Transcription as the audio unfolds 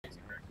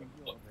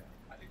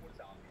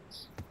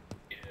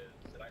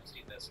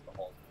this in the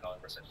halls of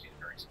Congress. I've seen it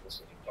very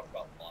explicitly talk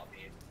about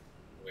lobbying.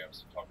 We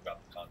obviously talk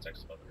about the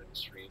context of other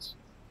industries.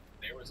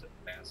 There was a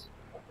massive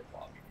corporate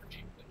lobby for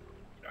cheap labor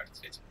in the United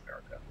States of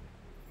America.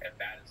 And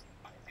that is,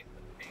 I think,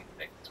 the main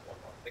thing that's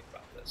going on. Think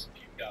about this. If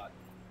you've got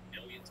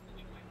millions of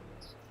illegal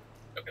immigrants.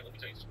 Okay, let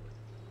me tell you a story.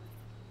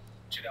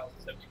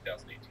 2017,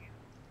 2018,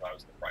 when I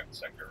was in the private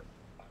sector,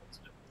 I was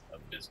at a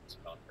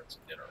business conference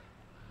dinner,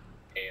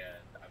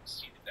 and I was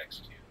seated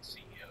next to the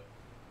CEO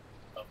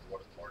of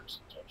one of the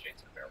largest hotel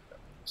chains in America.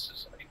 This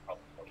is, I think,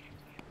 probably 2018.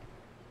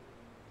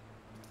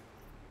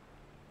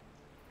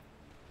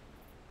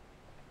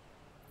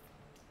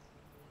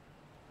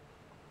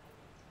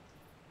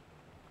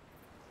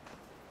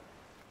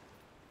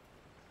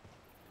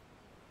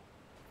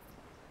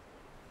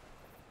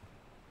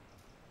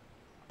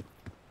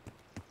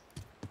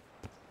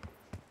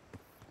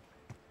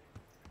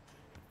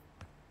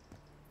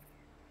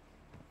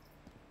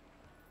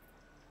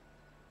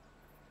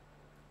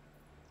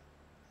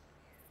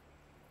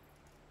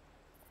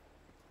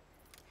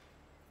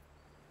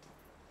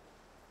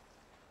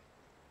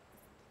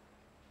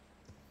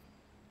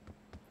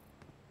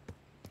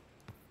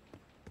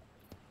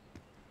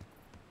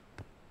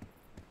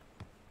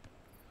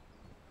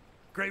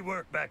 Great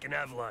work back in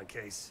Avalon,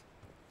 Case.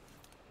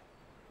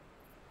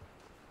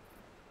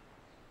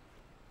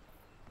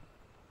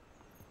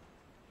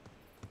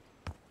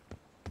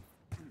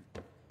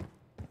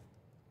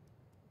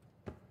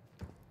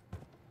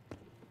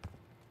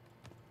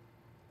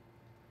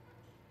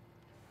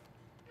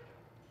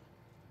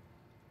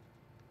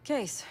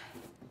 Case.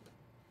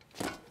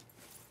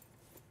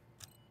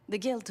 The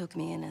Guild took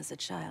me in as a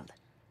child,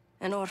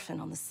 an orphan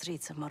on the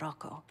streets of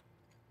Morocco.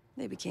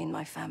 They became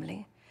my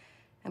family,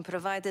 and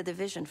provided a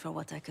vision for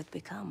what I could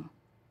become.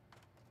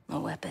 A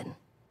weapon.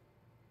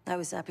 I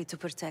was happy to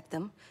protect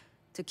them,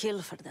 to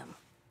kill for them.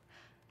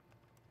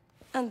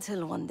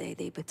 Until one day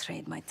they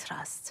betrayed my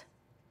trust.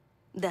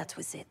 That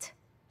was it.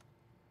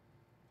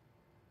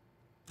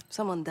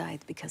 Someone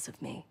died because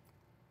of me.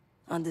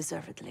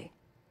 Undeservedly.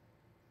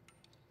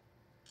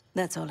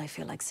 That's all I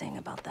feel like saying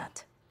about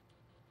that.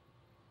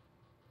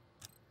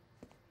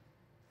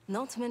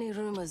 Not many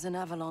rumors in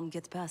Avalon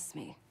get past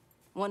me.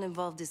 One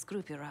involved this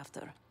group you're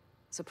after.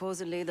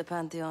 Supposedly, the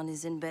Pantheon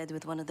is in bed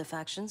with one of the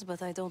factions,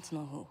 but I don't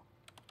know who.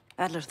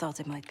 Adler thought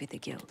it might be the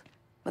Guild,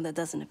 but that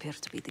doesn't appear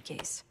to be the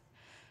case.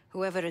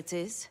 Whoever it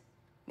is,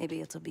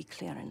 maybe it'll be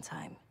clear in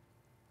time.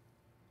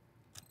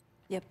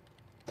 Yep.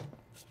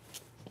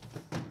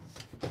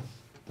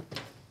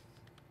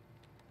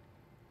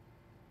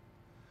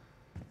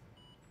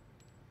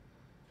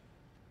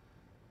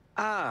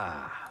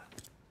 Ah.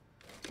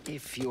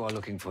 If you are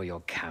looking for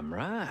your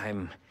camera,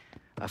 I'm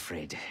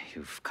afraid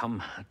you've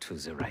come to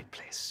the right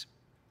place.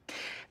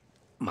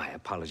 My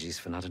apologies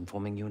for not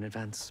informing you in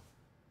advance.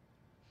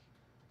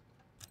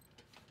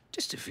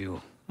 Just a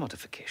few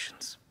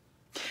modifications.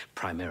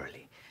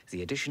 Primarily,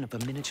 the addition of a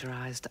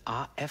miniaturized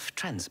RF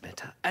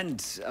transmitter,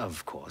 and,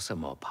 of course, a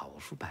more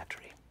powerful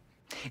battery.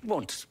 It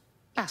won't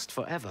last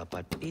forever,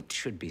 but it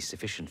should be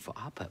sufficient for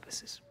our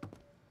purposes.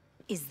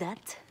 Is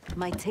that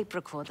my tape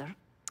recorder?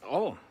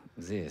 Oh,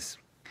 this.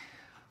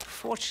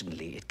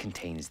 Fortunately, it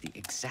contains the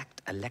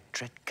exact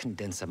electret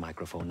condenser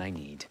microphone I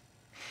need.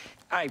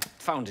 I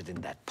found it in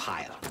that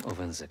pile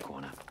over in the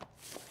corner.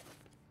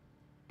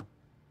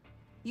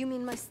 You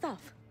mean my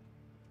stuff?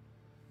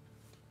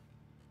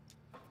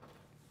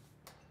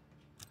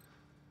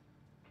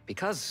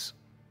 Because,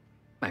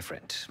 my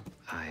friend,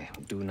 I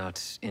do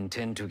not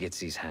intend to get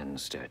these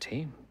hands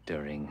dirty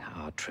during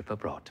our trip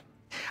abroad.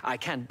 I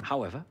can,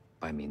 however,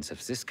 by means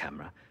of this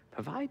camera,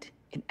 provide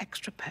an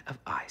extra pair of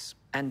eyes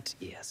and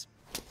ears.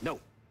 No.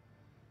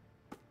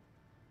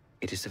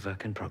 It is a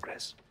work in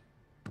progress.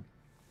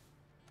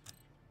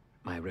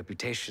 My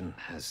reputation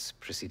has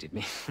preceded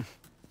me.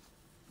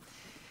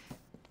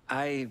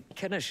 I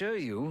can assure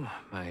you,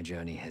 my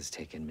journey has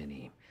taken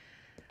many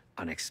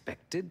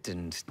unexpected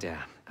and,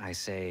 dare I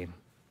say,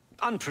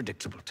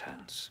 unpredictable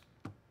turns.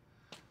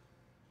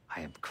 I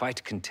am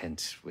quite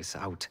content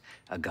without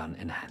a gun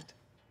in hand.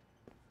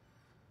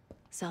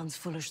 Sounds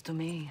foolish to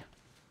me.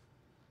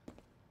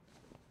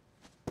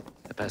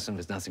 A person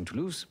with nothing to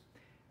lose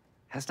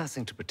has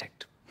nothing to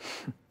protect.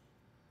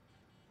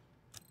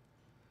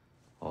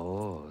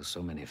 Oh,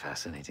 so many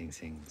fascinating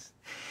things.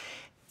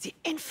 The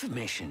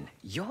information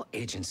your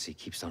agency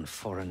keeps on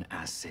foreign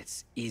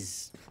assets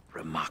is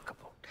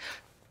remarkable.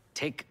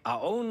 Take our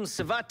own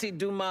Savati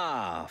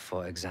Dumas,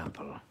 for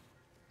example.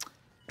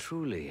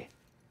 Truly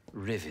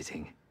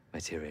riveting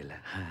material.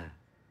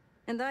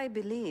 And I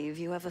believe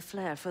you have a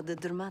flair for the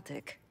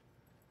dramatic.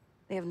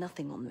 They have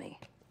nothing on me.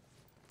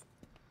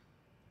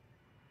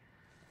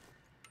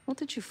 What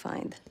did you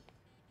find?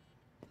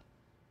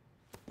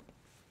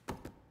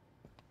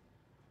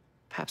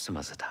 Perhaps some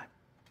other time.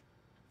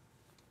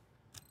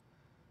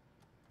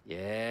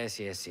 Yes,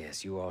 yes,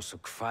 yes. You also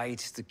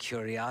quite the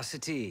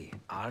curiosity,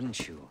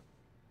 aren't you?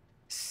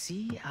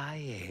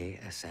 CIA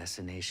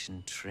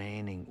assassination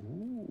training.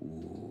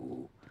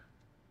 Ooh.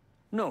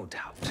 No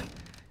doubt.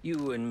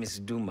 you and Miss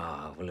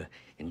Dumas will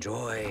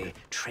enjoy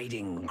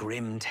trading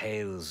grim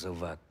tales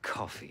over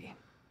coffee.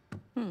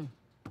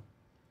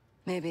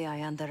 Maybe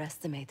I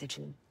underestimated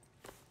you.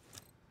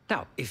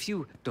 Now, if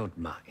you don't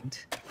mind,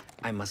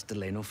 I must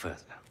delay no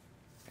further.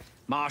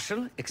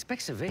 Marshal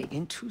expects a way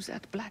into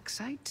that black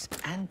site,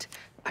 and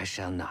I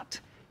shall not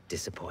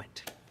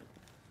disappoint.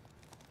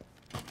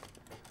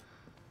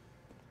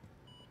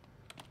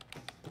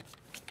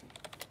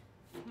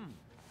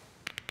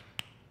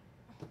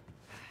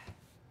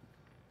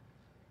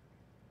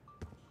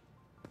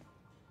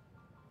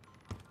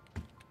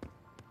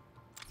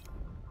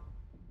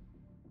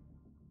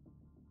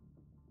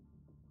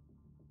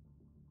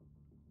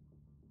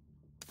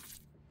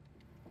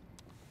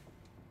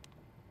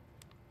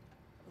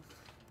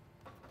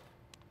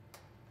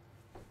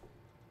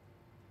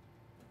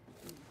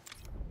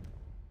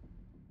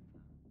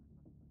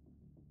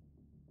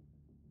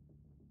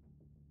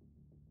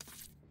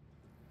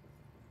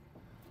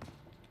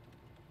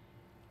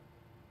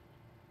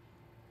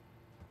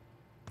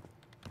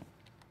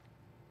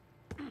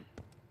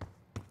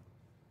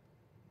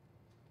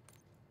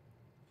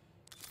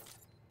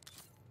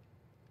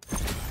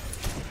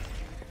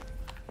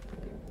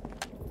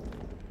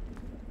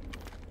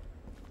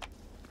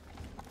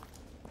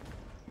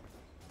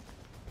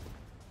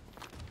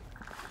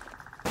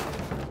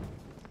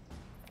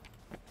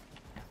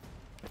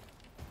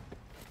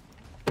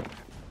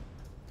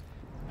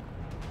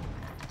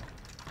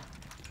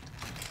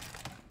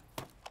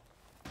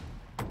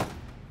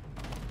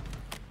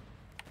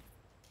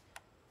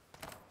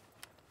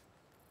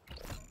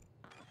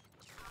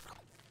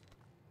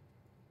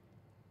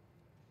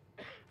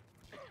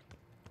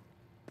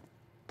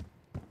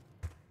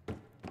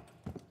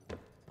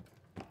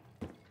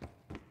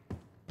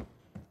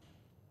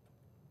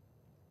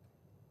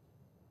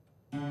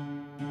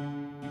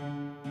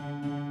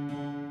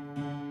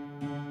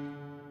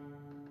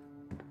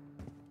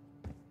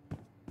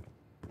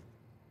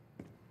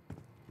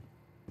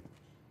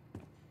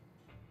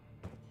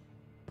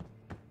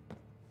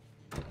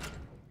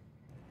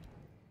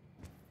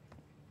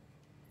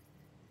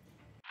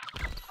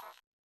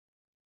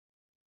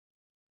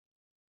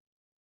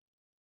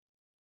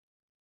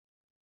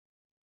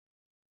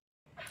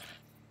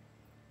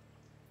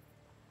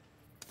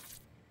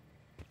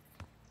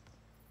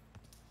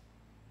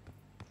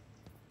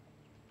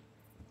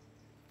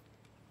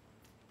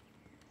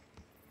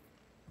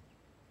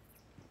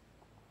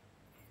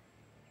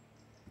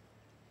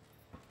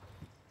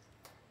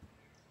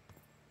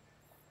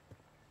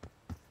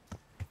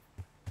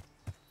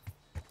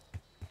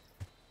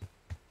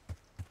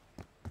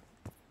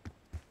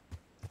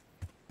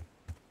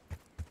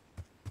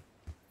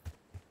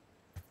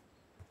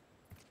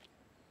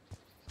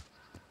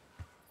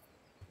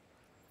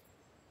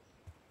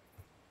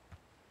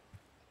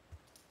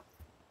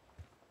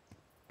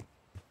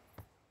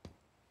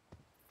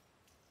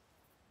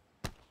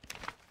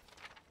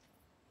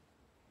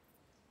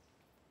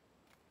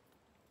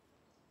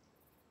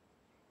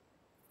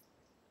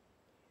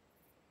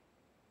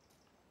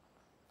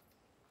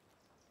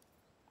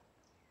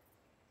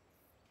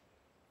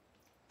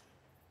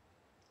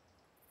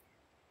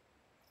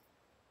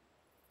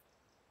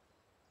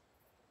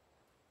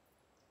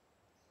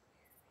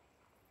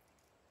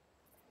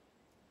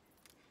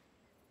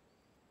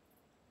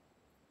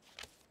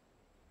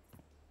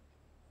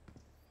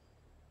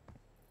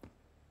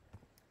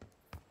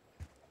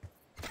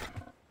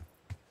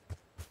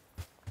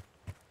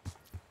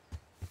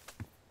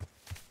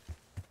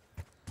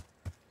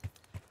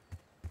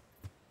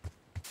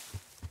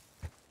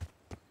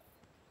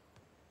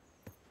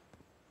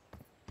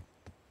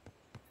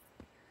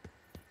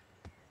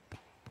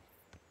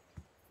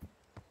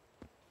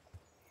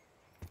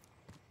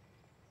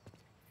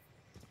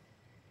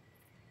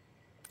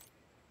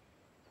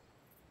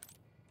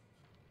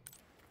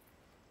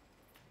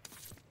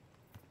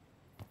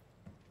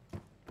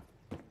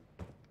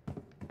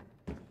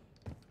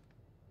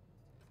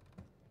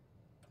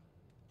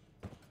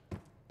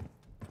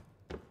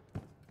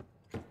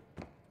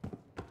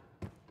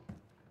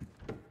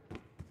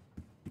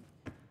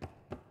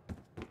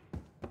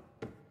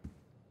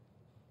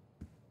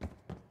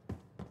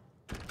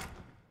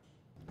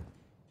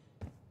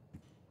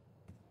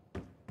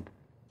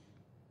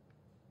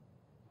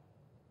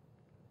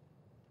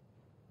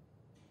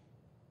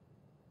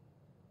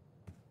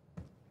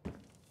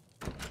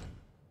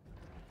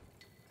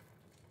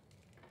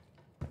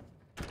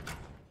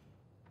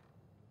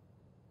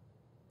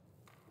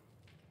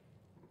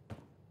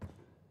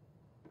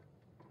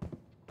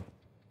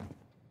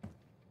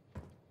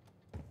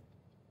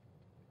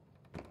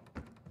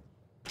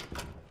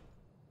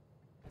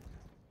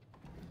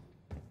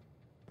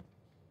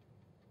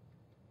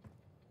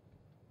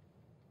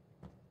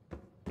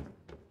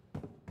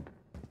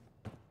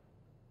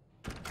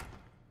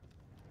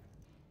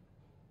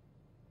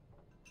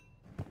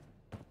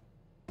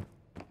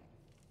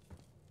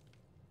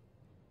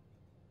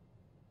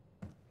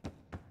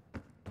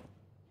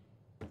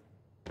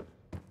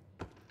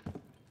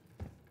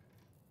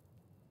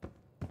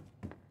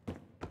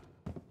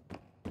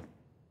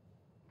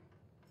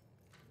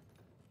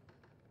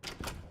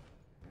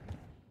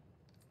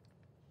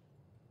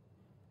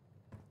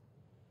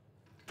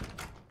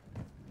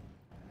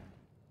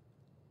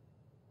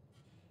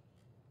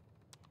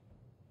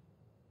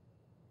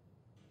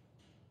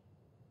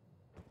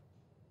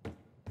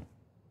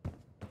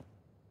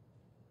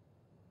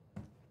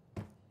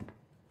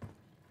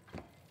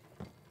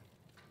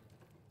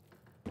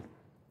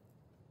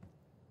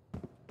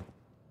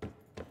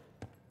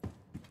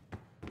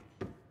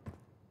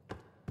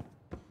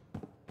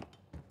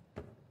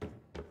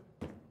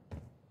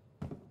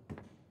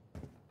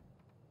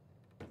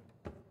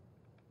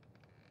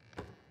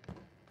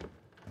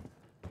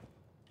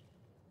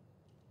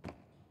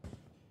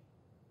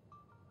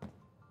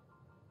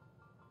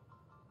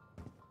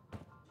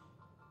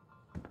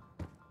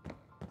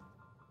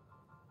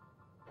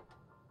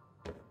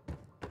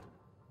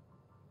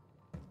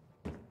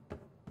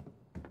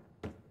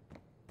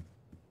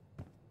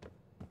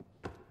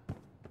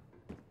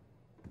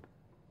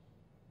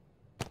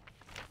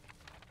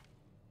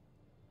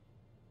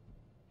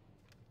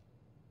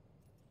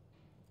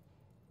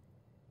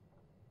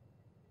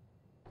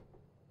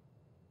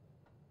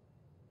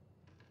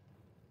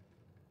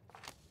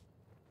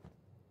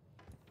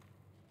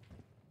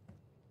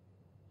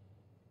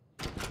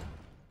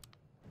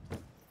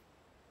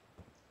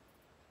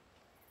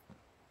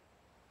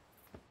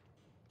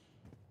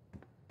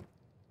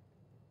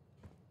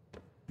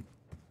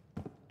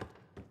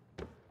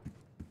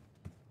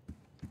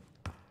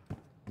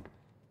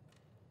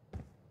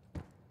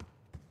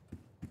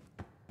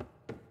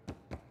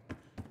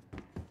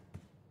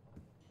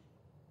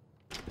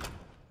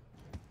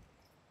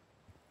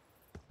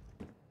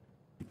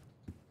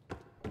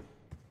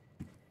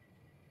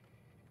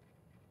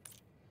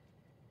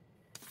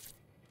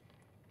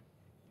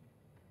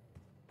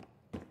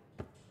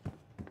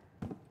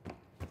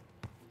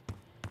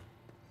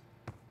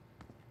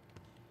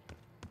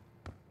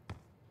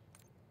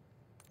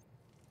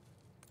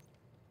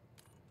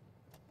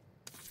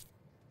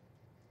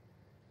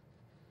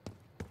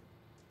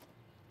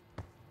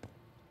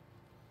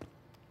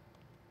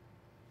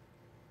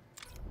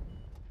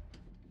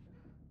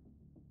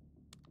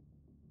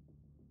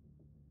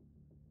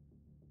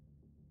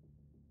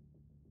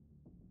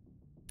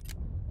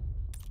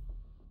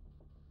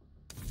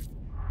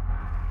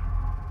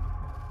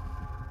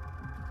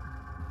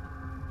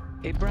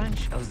 A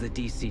branch of the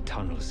DC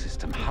tunnel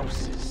system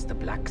houses the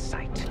Black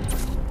Site,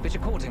 which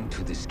according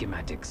to the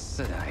schematics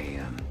that I,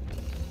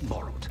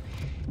 borrowed,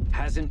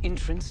 has an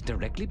entrance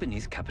directly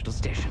beneath Capital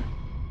Station.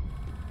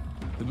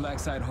 The Black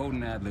Site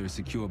holding Adler is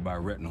secured by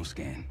retinal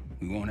scan.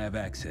 We won't have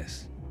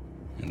access.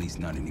 At least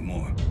not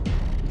anymore.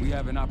 We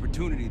have an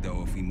opportunity,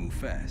 though, if we move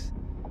fast.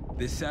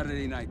 This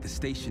Saturday night, the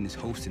station is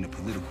hosting a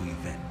political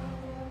event.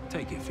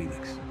 Take it,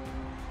 Felix.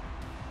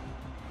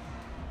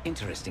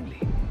 Interestingly,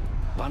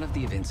 one of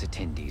the event's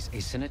attendees, a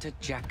Senator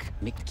Jack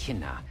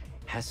McKenna,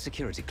 has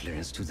security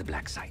clearance to the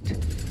Black Site.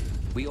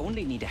 We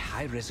only need a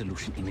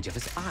high-resolution image of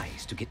his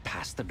eyes to get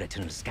past the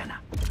retinal scanner.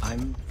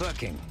 I'm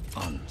working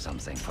on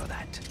something for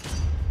that.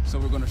 So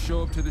we're gonna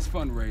show up to this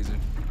fundraiser,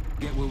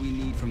 get what we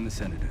need from the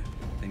Senator,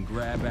 then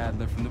grab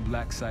Adler from the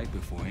Black Site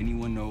before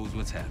anyone knows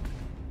what's happening.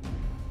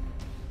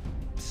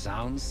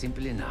 Sounds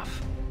simple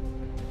enough.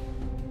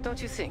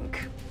 Don't you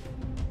think?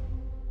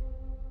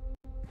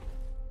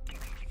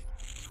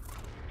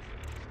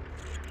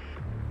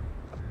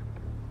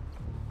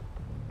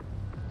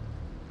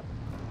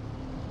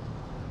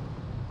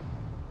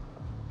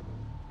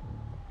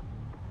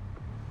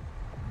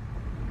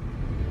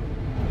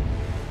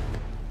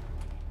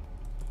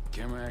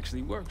 Camera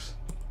actually works.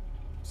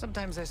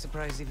 Sometimes I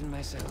surprise even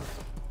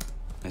myself.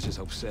 Let's just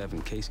hope Sev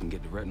and Case can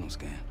get the retinal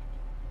scan.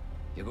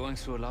 You're going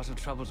through a lot of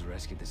trouble to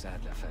rescue this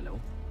Adler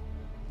fellow.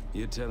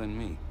 You're telling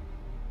me.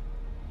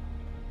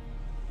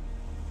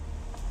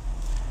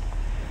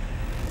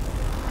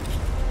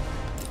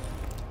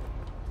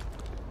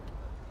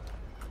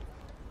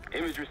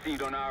 Image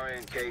received on our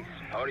end, Case.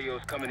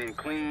 Audio's coming in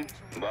clean.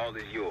 Ball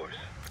is yours.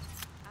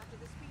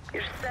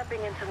 You're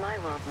stepping into my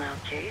world now,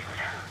 Case.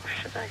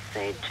 Should I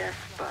say Jess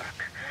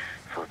Burke,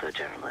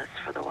 photojournalist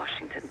for the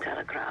Washington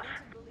Telegraph.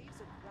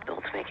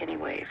 Don't make any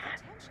waves.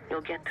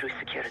 You'll get through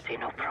security,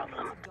 no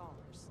problem.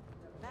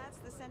 That's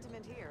the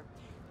sentiment here.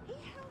 He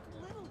held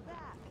little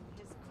back in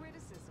his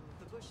criticism of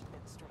the Bush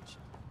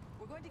administration.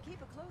 We're going to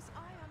keep a close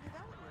eye on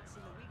developments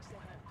in the weeks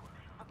ahead.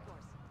 Of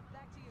course.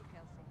 Back to you,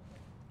 Kelsey.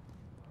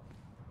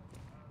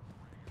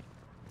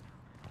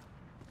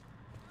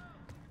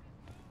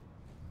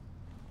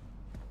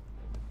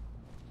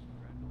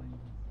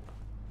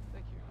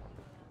 Thank you.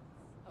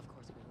 Of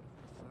course, we would have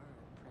preferred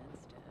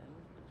Princeton,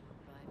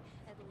 but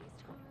at least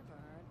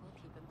Harvard will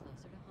keep him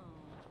closer to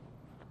home.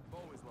 I've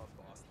always loved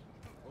Boston.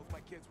 Both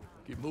my kids were.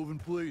 Keep moving,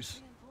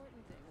 please. The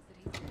important thing is that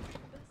he's getting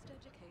the best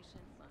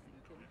education money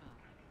can buy.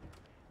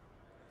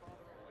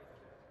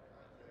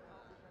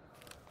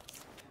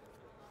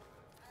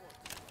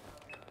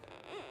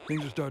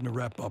 Things are starting to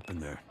wrap up in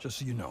there, just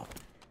so you know.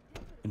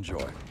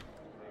 Enjoy.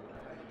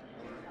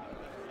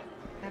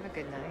 Have a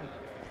good night.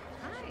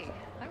 Hi,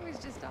 I was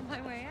just on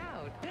my way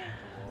out.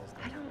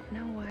 I don't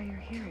know why you're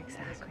here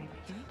exactly,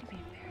 but you need to be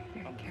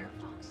very, very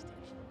careful.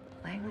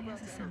 Langley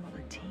has assembled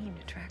a team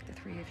to track the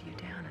three of you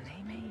down, and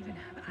they may even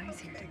have eyes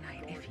here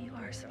tonight. If you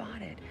are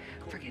spotted,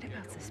 forget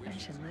about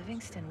suspension.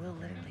 Livingston will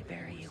literally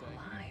bury you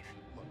alive.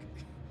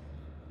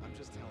 I'm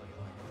just telling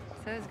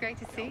you. So it's great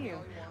to see you.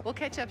 We'll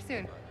catch up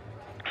soon.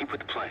 Keep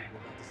with the plan.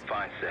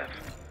 Find Sev.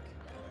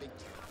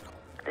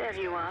 There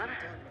you are.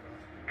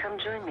 Come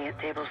join me at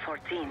table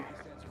 14.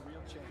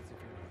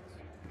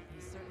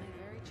 He's certainly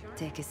very charming.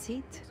 Take a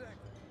seat.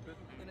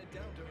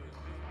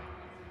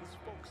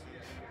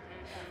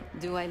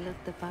 Do I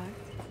look the part?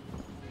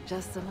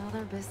 Just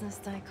another business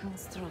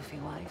tycoon's trophy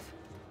wife.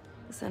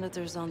 The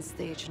senator's on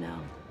stage now.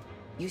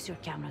 Use your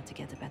camera to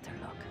get a better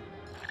look.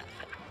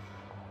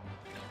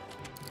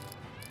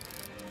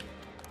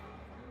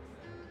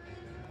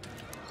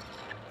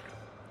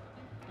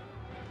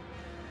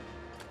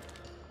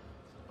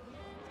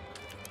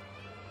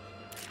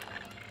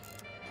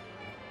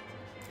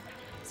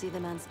 See the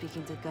man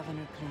speaking to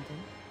Governor Clinton?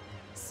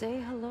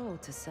 Say hello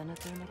to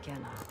Senator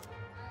McKenna.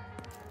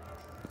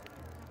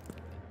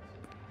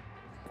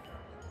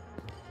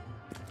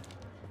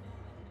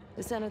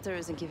 The senator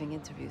isn't giving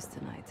interviews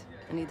tonight,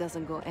 and he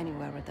doesn't go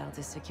anywhere without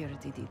his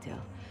security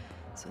detail.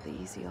 So the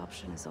easy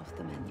option is off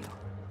the menu.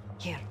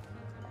 Here,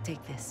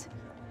 take this.